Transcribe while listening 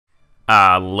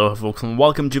Hello folks and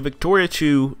welcome to Victoria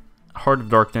 2 Heart of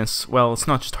Darkness. Well, it's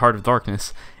not just Heart of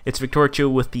Darkness, it's Victoria 2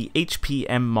 with the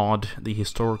HPM mod, the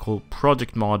Historical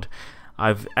Project mod.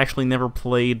 I've actually never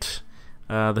played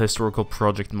the Historical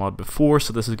Project mod before,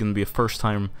 so this is going to be a first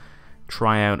time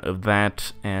tryout of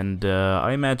that, and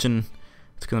I imagine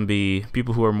it's going to be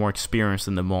people who are more experienced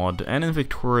in the mod, and in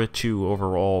Victoria 2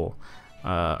 overall,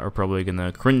 are probably going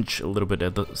to cringe a little bit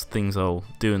at the things I'll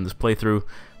do in this playthrough.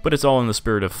 But it's all in the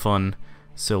spirit of fun,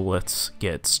 so let's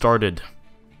get started.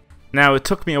 Now, it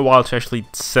took me a while to actually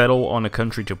settle on a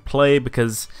country to play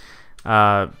because, you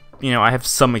know, I have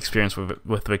some experience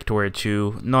with Victoria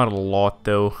 2. Not a lot,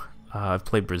 though. I've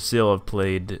played Brazil, I've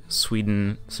played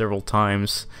Sweden several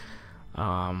times.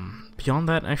 Beyond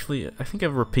that, actually, I think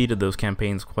I've repeated those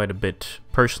campaigns quite a bit,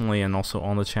 personally and also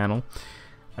on the channel.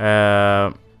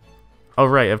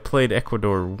 Alright, I've played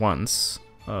Ecuador once.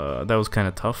 That was kind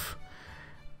of tough.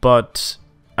 But,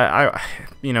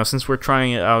 you know, since we're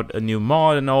trying out a new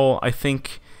mod and all, I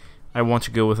think I want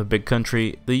to go with a big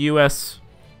country. The US,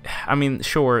 I mean,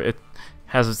 sure, it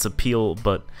has its appeal,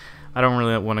 but I don't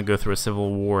really want to go through a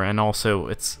civil war, and also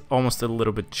it's almost a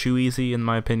little bit too easy, in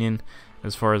my opinion,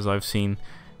 as far as I've seen.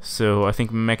 So I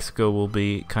think Mexico will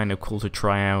be kind of cool to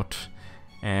try out,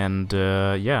 and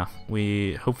yeah,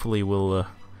 we hopefully will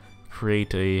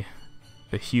create a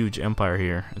huge empire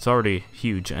here. It's already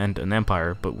huge and an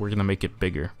empire, but we're gonna make it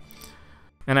bigger.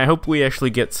 And I hope we actually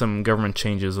get some government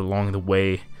changes along the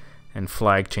way and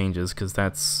flag changes, because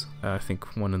that's, I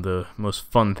think, one of the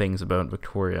most fun things about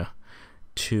Victoria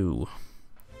 2.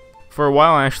 For a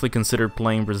while I actually considered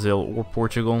playing Brazil or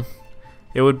Portugal.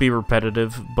 It would be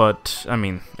repetitive, but, I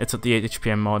mean, it's at the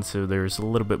HPM mod, so there's a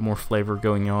little bit more flavor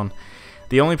going on.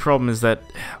 The only problem is that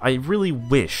I really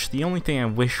wish, the only thing I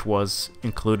wish was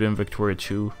included in Victoria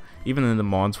 2, even in the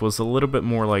mods, was a little bit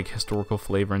more like historical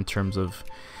flavor in terms of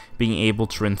being able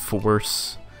to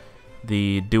enforce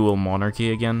the dual monarchy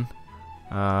again,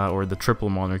 or the triple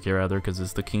monarchy rather, because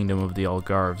it's the kingdom of the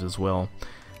Algarves as well.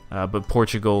 But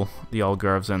Portugal, the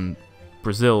Algarves, and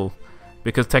Brazil,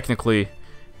 because technically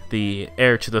the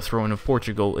heir to the throne of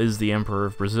Portugal is the Emperor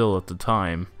of Brazil at the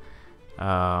time.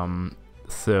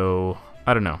 So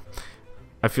I don't know.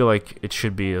 I feel like it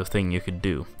should be a thing you could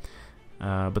do.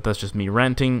 But that's just me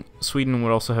ranting. Sweden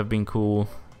would also have been cool,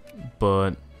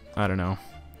 but I don't know.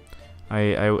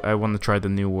 I want to try the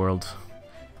New World.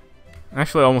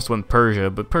 Actually, I almost went Persia,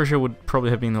 but Persia would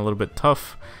probably have been a little bit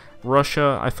tough.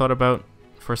 Russia, I thought about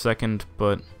for a second,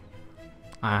 but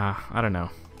I don't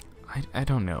know. I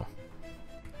don't know.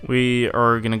 We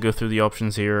are going to go through the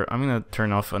options here. I'm going to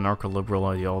turn off anarcho-liberal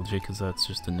ideology because that's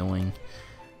just annoying.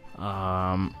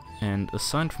 And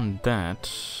aside from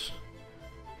that,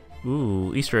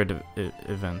 ooh, Easter egg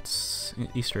events,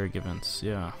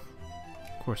 yeah,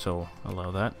 of course I'll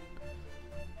allow that.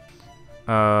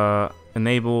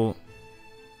 Enable,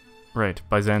 right,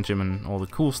 Byzantium and all the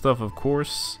cool stuff, of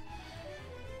course.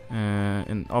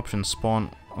 In option spawn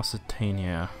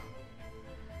Occitania.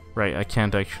 Right, I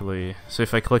can't actually, so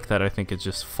if I click that, I think it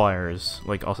just fires,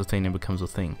 like Occitania becomes a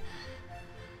thing.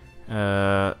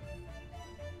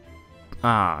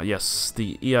 Yes,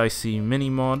 the EIC mini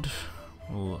mod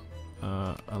will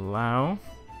allow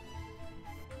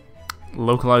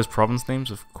localized province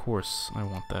names. Of course, I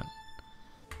want that.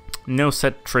 No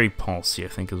set trade policy, I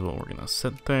think, is what we're gonna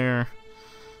set there.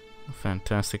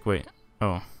 Fantastic. Wait.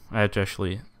 Oh, I had to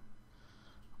actually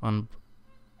undo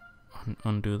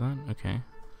that. Okay.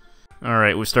 All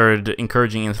right, we started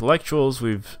encouraging intellectuals.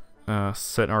 We've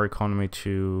set our economy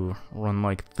to run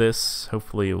like this.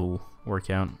 Hopefully, it will work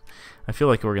out. I feel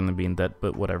like we're gonna be in debt,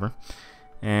 but whatever.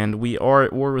 And we are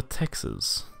at war with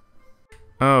Texas.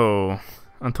 Oh,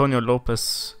 Antonio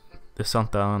Lopez de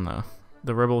Santa Anna.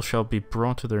 The rebels shall be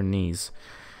brought to their knees.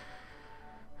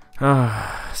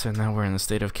 So now we're in a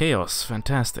state of chaos.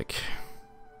 Fantastic.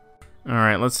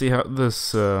 Alright, let's see how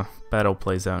this battle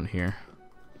plays out here.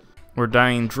 We're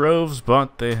dying in droves,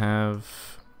 but they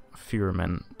have fewer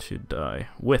men to die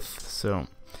with, so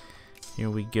here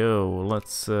we go.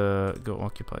 Let's go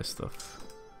occupy stuff.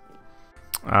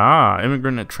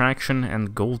 Immigrant attraction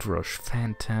and gold rush.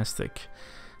 Fantastic.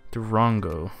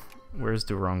 Durango. Where's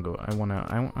Durango? I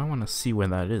wanna see where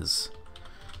that is.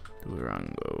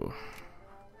 Durango.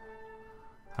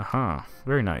 Aha.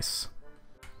 Very nice.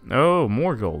 Oh,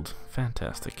 more gold.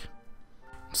 Fantastic.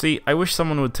 See, I wish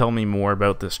someone would tell me more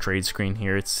about this trade screen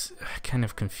here. It's kind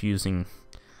of confusing.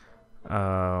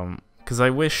 Because I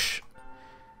wish...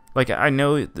 Like, I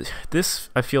know this,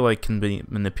 I feel like, can be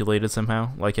manipulated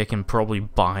somehow. Like, I can probably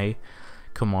buy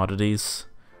commodities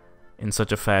in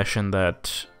such a fashion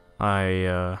that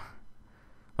I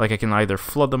can either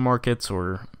flood the markets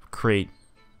or create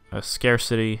a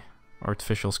scarcity,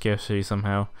 artificial scarcity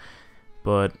somehow,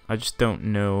 but I just don't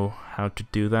know how to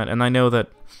do that. And I know that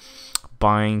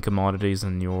buying commodities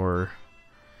in your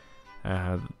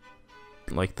because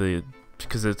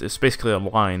it's basically a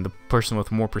line. The person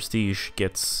with more prestige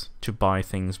gets to buy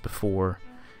things before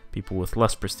people with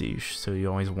less prestige, so you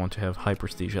always want to have high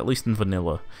prestige, at least in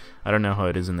vanilla. I don't know how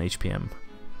it is in HPM.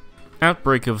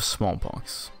 Outbreak of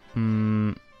smallpox.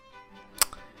 Do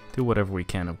whatever we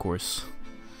can, of course.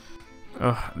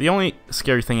 The only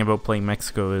scary thing about playing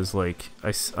Mexico is, like,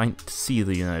 I see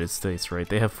the United States, right?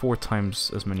 They have 4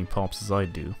 times as many pops as I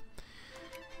do.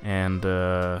 And,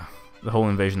 the whole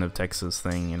invasion of Texas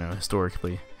thing, you know,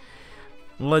 historically,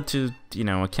 led to, you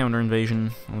know, a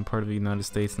counter-invasion on the part of the United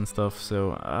States and stuff,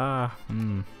 so, I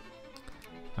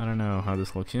don't know how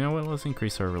this looks. You know what, let's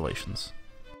increase our relations.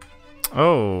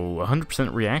 Oh,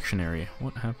 100% reactionary.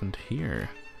 What happened here?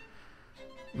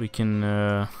 We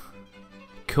can,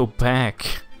 go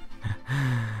back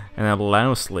and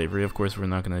allow slavery. Of course, we're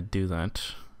not gonna do that.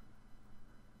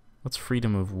 What's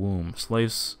freedom of womb?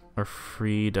 Slaves are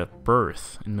freed at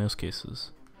birth in most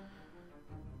cases.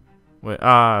 Wait,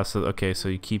 so okay, so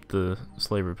you keep the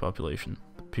slavery population,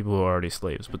 people who are already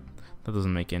slaves, but that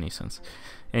doesn't make any sense.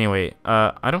 Anyway,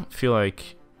 I don't feel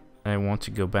like I want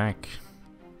to go back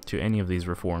to any of these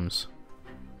reforms.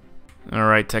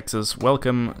 Alright, Texas,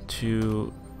 welcome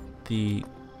to the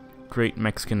Great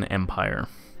Mexican Empire.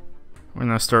 We're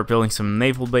gonna start building some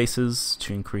naval bases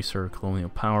to increase our colonial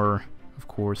power, of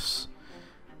course,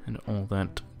 and all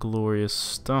that glorious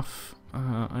stuff.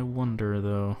 I wonder,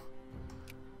 though.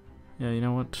 Yeah, you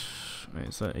know what? Wait,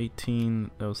 is that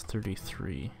 18? That was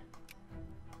 33.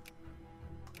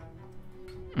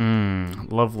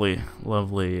 Lovely,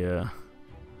 lovely,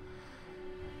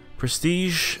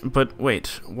 prestige. But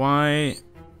wait, why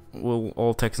will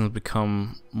all Texans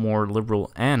become more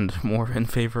liberal and more in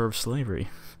favor of slavery?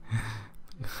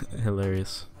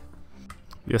 Hilarious.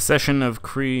 The accession of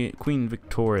Queen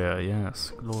Victoria,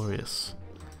 yes, glorious.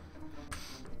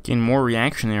 Gain more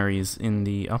reactionaries in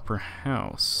the upper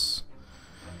house.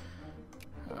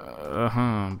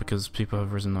 Because people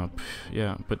have risen up.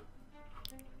 Yeah, but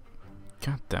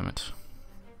god damn it.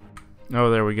 Oh,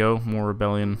 there we go, more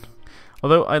rebellion.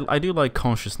 Although I do like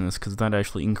consciousness, because that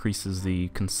actually increases the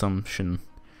consumption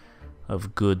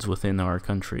of goods within our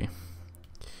country.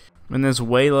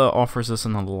 Venezuela offers us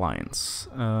an alliance.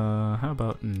 How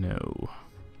about no?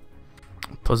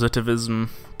 Positivism?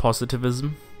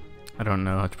 I don't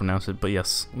know how to pronounce it, but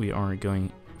yes, we are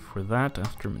going for that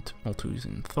after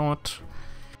multi-using thought.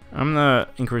 I'm gonna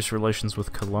increase relations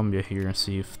with Colombia here and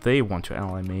see if they want to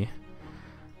ally me,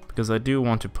 because I do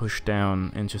want to push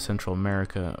down into Central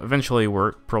America. Eventually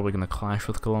we're probably gonna clash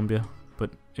with Colombia,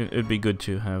 but it'd be good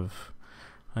to have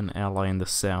an ally in the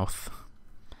south.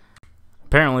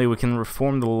 Apparently we can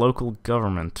reform the local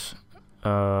government.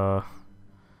 So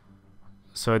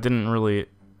I don't really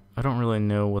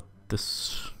know what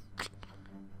this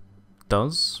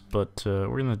does, but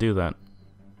we're gonna do that.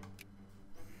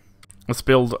 Let's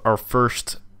build our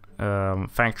first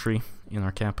factory in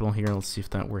our capital here. Let's see if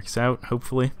that works out,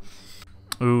 hopefully.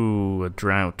 Ooh, a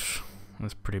drought.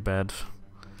 That's pretty bad.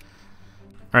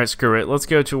 Alright, screw it. Let's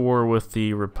go to war with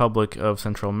the Republic of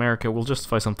Central America. We'll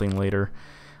justify something later.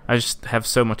 I just have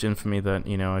so much infamy that,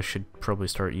 you know, I should probably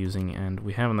start using, and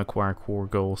we have an acquire core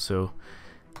goal, so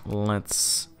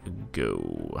let's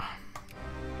go.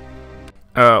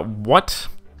 What?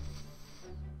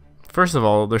 First of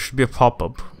all, there should be a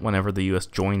pop-up whenever the US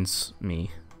joins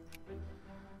me.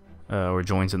 Or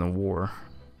joins in the war.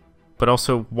 But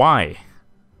also, why?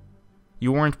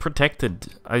 You weren't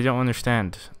protected. I don't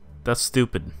understand. That's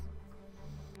stupid.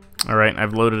 Alright,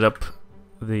 I've loaded up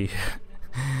the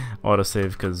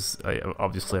autosave because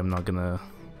obviously I'm not gonna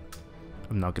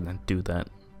do that.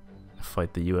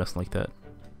 Fight the US like that.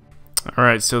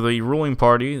 Alright, so the ruling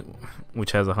party,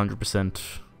 which has 100%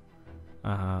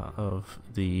 of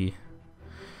the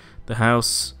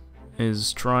House,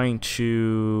 is trying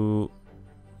to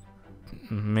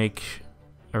make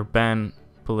or ban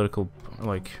political,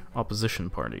 like, opposition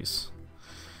parties.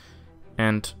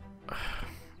 And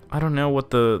I don't know what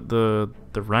the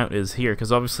route is here,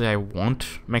 because obviously I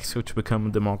want Mexico to become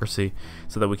a democracy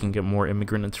so that we can get more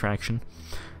immigrant attraction.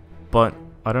 But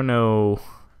I don't know,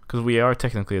 because we are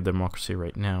technically a democracy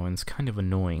right now, and it's kind of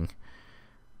annoying.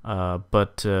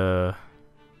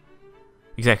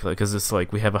 Exactly, because it's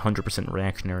like we have 100%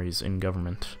 reactionaries in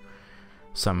government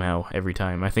somehow every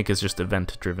time. I think it's just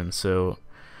event driven, so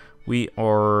we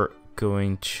are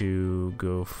going to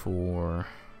go for...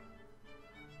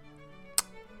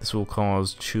 This will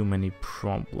cause too many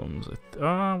problems.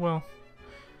 Well,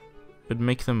 it'd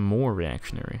make them more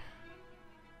reactionary.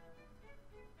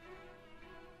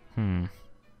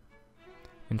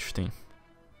 Interesting.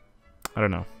 I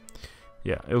don't know.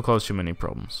 Yeah, it'll cause too many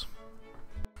problems.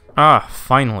 Ah,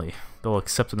 finally. They'll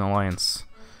accept an alliance.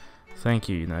 Thank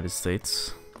you, United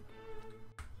States.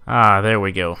 Ah, there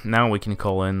we go. Now we can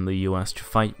call in the US to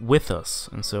fight with us,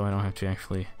 and so I don't have to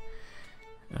actually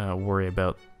worry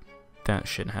about that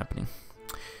shit happening.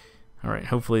 Alright,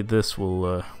 hopefully this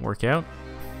will work out.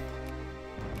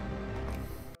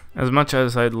 As much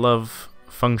as I'd love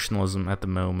functionalism at the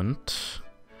moment,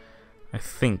 I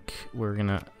think we're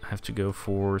gonna have to go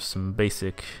for some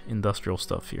basic industrial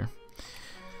stuff here.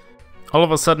 All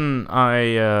of a sudden,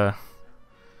 I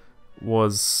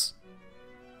was...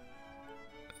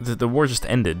 The war just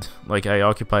ended. Like, I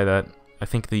occupy that. I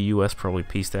think the US probably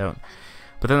peaced out.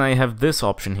 But then I have this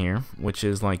option here, which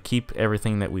is, like, keep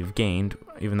everything that we've gained,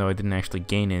 even though I didn't actually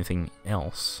gain anything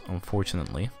else,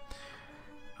 unfortunately.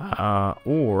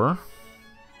 Or...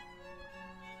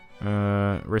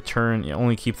 return, yeah,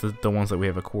 only keep the ones that we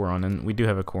have a core on, and we do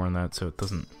have a core on that, so it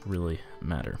doesn't really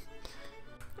matter.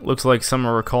 Looks like some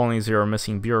of our colonies here are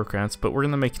missing bureaucrats, but we're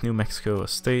gonna make New Mexico a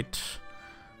state.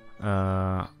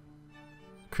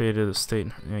 Created a state,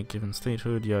 yeah, given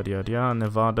statehood, yada yada yada.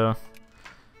 Nevada,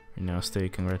 you're now a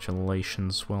state,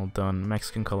 congratulations, well done.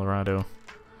 Mexican Colorado.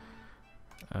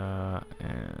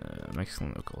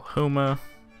 Mexican Oklahoma.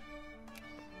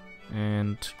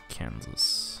 And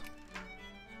Kansas.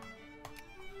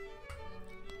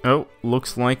 Oh,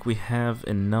 looks like we have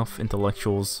enough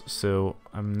intellectuals, so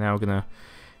I'm now gonna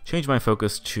change my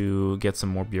focus to get some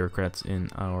more bureaucrats in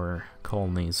our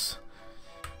colonies.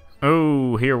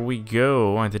 Oh, here we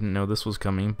go. I didn't know this was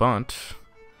coming, but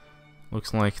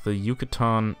looks like the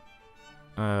Yucatan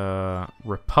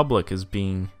Republic is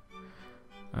being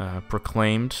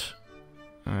proclaimed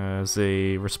as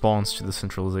a response to the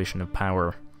centralization of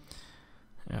power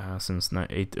since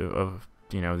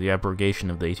the abrogation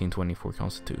of the 1824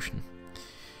 Constitution.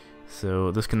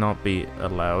 So this cannot be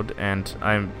allowed, and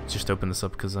I'm just opened this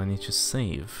up because I need to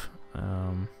save,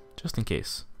 just in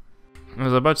case. I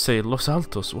was about to say Los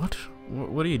Altos.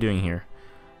 What are you doing here?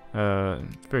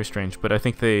 Very strange, but I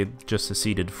think they just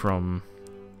seceded from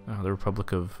the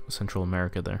Republic of Central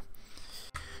America there.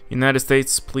 United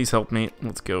States, please help me.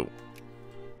 Let's go.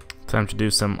 Time to do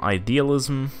some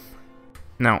idealism.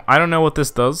 Now, I don't know what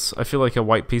this does. I feel like a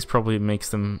white piece probably makes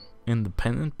them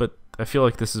independent, but I feel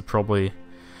like this is probably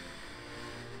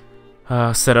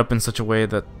set up in such a way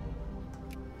that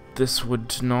this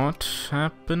would not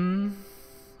happen.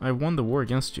 I won the war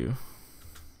against you.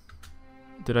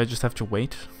 Did I just have to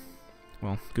wait?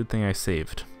 Well, good thing I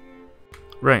saved.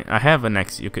 Right, I have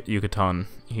annexed Yucatan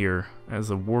here as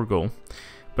a war goal,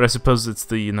 but I suppose it's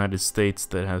the United States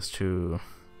that has to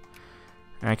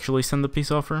actually send the peace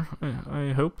offer,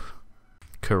 I hope.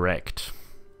 Correct.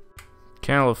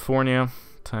 California,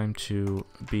 time to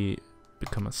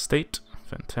become a state.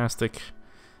 Fantastic.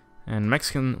 And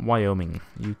Mexican Wyoming,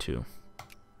 you too.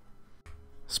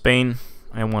 Spain,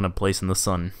 I want a place in the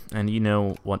sun, and you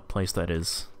know what place that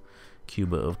is.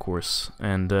 Cuba, of course.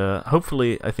 And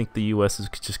hopefully, I think the US is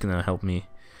just gonna help me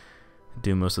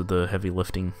do most of the heavy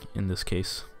lifting in this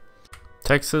case.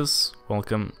 Texas,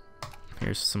 welcome.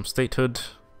 Here's some statehood.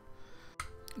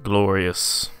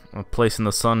 Glorious. A place in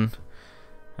the sun.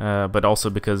 But also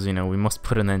because, you know, we must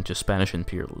put an end to Spanish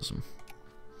imperialism.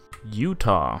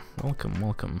 Utah, welcome,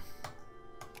 welcome.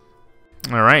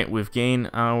 Alright, we've gained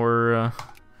our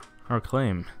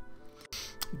claim.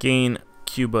 Gain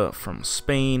Cuba from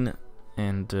Spain,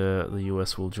 and the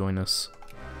US will join us.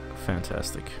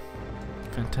 Fantastic.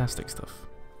 Fantastic stuff.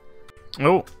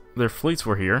 Oh, their fleets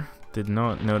were here. Did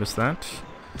not notice that.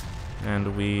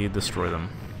 And we destroy them.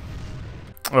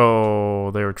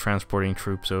 Oh, they were transporting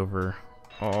troops over.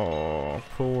 Oh,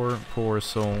 poor, poor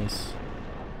souls.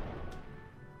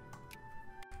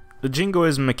 The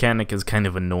jingoism mechanic is kind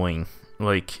of annoying.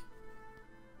 Like,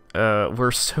 we're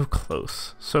so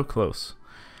close. So close.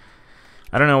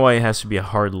 I don't know why it has to be a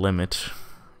hard limit.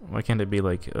 Why can't it be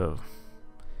like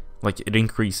it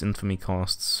increase infamy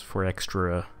costs for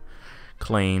extra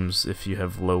claims if you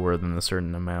have lower than a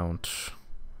certain amount?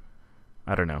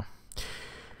 I don't know.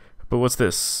 But what's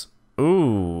this?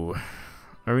 Ooh.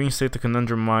 I reinstate the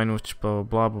conundrum mine, which blah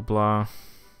blah blah blah.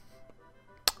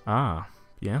 Ah,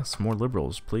 yes, more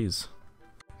liberals, please.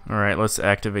 Alright, let's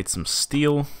activate some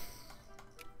steel.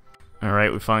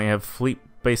 Alright, we finally have fleet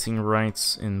basing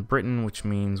rights in Britain, which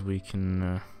means we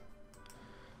can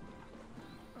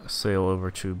sail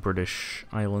over to British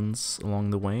islands along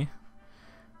the way.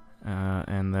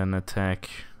 And then attack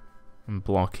and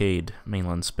blockade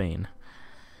mainland Spain.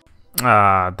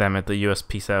 Ah, damn it, the US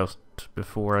peace out. that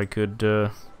before I could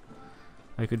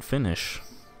finish.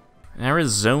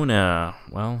 Arizona.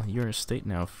 Well, you're a state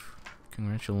now.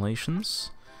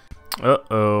 Congratulations.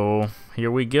 Uh-oh.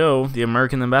 Here we go. The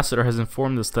American ambassador has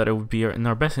informed us that it would be in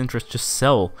our best interest to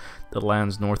sell the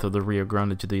lands north of the Rio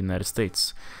Grande to the United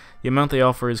States. The amount they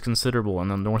offer is considerable,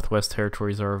 and the Northwest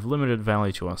Territories are of limited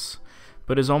value to us.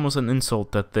 But it is almost an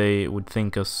insult that they would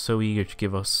think us so eager to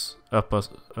give us up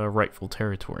a rightful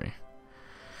territory.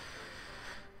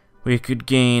 We could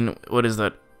gain, what is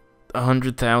that,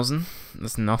 100,000?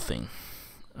 That's nothing.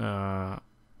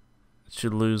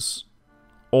 Should lose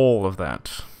all of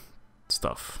that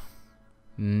stuff.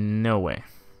 No way.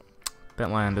 That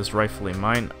land is rightfully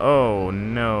mine. Oh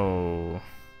no.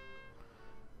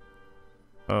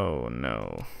 Oh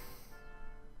no.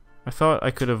 I thought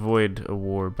I could avoid a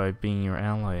war by being your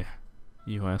ally,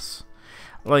 US.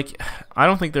 Like, I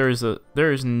don't think there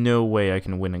is no way I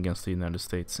can win against the United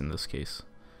States in this case.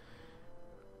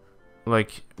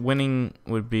 Like, winning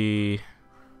would be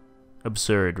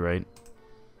absurd, right?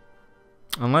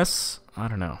 Unless, I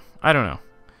don't know.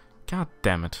 God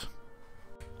damn it.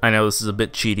 I know this is a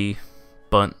bit cheaty,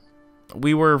 but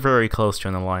we were very close to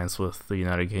an alliance with the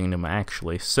United Kingdom,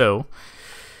 actually. So,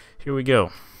 here we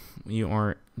go. You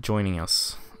are joining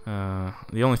us.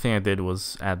 The only thing I did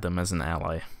was add them as an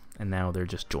ally, and now they're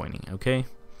just joining, okay?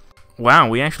 Wow,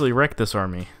 we actually wrecked this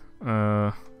army.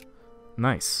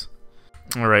 Nice.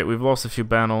 Alright, we've lost a few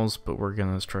battles, but we're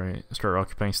gonna start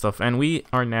occupying stuff, and we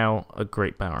are now a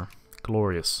great power.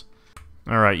 Glorious.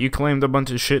 Alright, you claimed a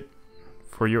bunch of shit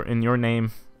in your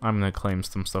name. I'm gonna claim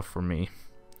some stuff for me.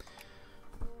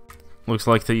 Looks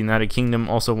like the United Kingdom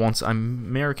also wants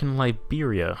American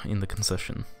Liberia in the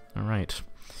concession. Alright.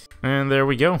 And there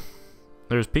we go.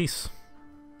 There's peace.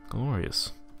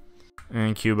 Glorious.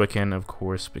 And Cuba can, of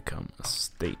course, become a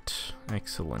state.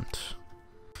 Excellent.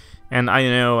 And I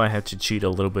know I had to cheat a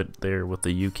little bit there with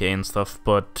the UK and stuff,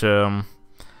 but,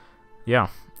 yeah.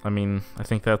 I mean, I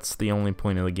think that's the only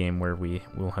point of the game where we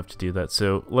will have to do that.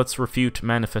 So, let's refute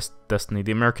Manifest Destiny.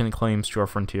 The American claims to our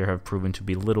frontier have proven to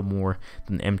be little more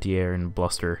than empty air and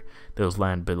bluster. Those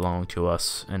lands belong to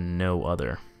us and no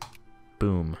other.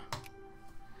 Boom.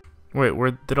 Wait,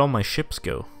 where did all my ships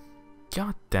go?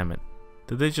 God damn it.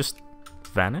 Did they just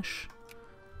vanish?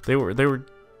 They were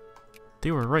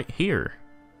right here.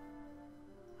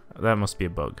 That must be a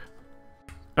bug.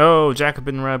 Oh,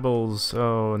 Jacobin rebels.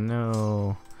 Oh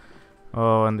no.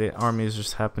 Oh, and the armies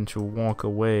just happened to walk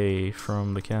away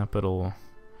from the capital.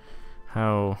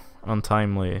 How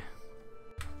untimely.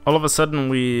 All of a sudden,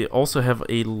 we also have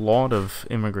a lot of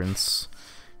immigrants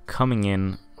coming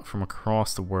in from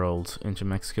across the world into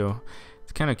Mexico.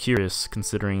 It's kind of curious,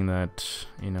 considering that,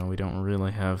 you know, we don't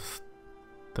really have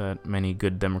that many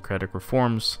good democratic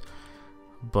reforms.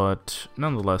 But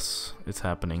nonetheless, it's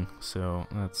happening, so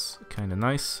that's kind of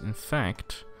nice. In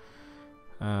fact,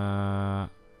 how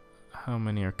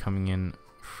many are coming in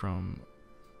from,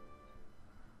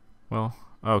 well,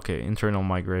 okay, internal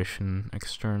migration,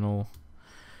 external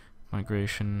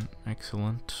migration,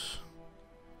 excellent,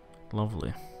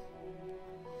 lovely.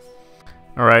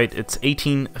 Alright, it's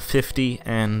 1850,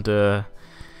 and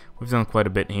we've done quite a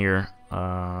bit here.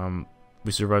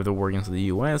 We survived the war against the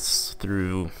US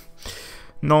through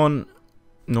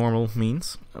non-normal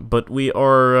means, but we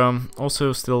are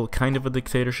also still kind of a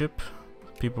dictatorship.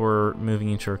 People are moving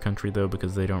into our country though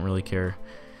because they don't really care.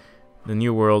 The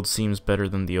new world seems better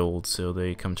than the old, so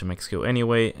they come to Mexico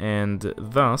anyway, and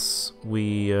thus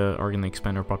we are going to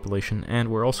expand our population, and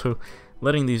we're also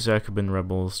letting these Jacobin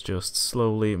rebels just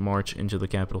slowly march into the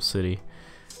capital city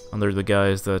under the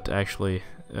guise that actually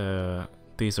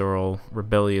these are all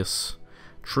rebellious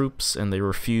troops and they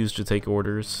refuse to take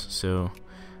orders, so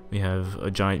we have a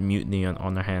giant mutiny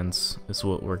on our hands. Is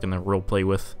what we're gonna roleplay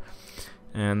with,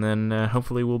 and then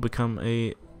hopefully we'll become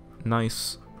a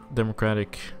nice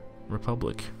democratic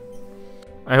republic.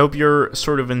 I hope you're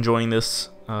sort of enjoying this.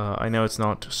 I know it's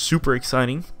not super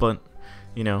exciting, but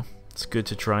you know, it's good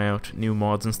to try out new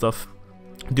mods and stuff.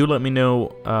 Do let me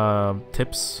know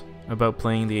tips about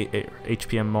playing the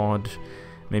HPM mod,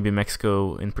 maybe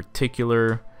Mexico in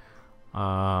particular,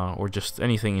 or just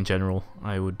anything in general.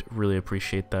 I would really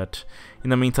appreciate that. In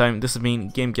the meantime, this has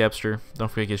been GameGabster. Don't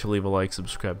forget to leave a like,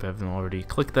 subscribe if you haven't already,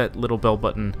 click that little bell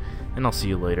button, and I'll see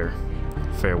you later.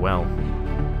 Farewell.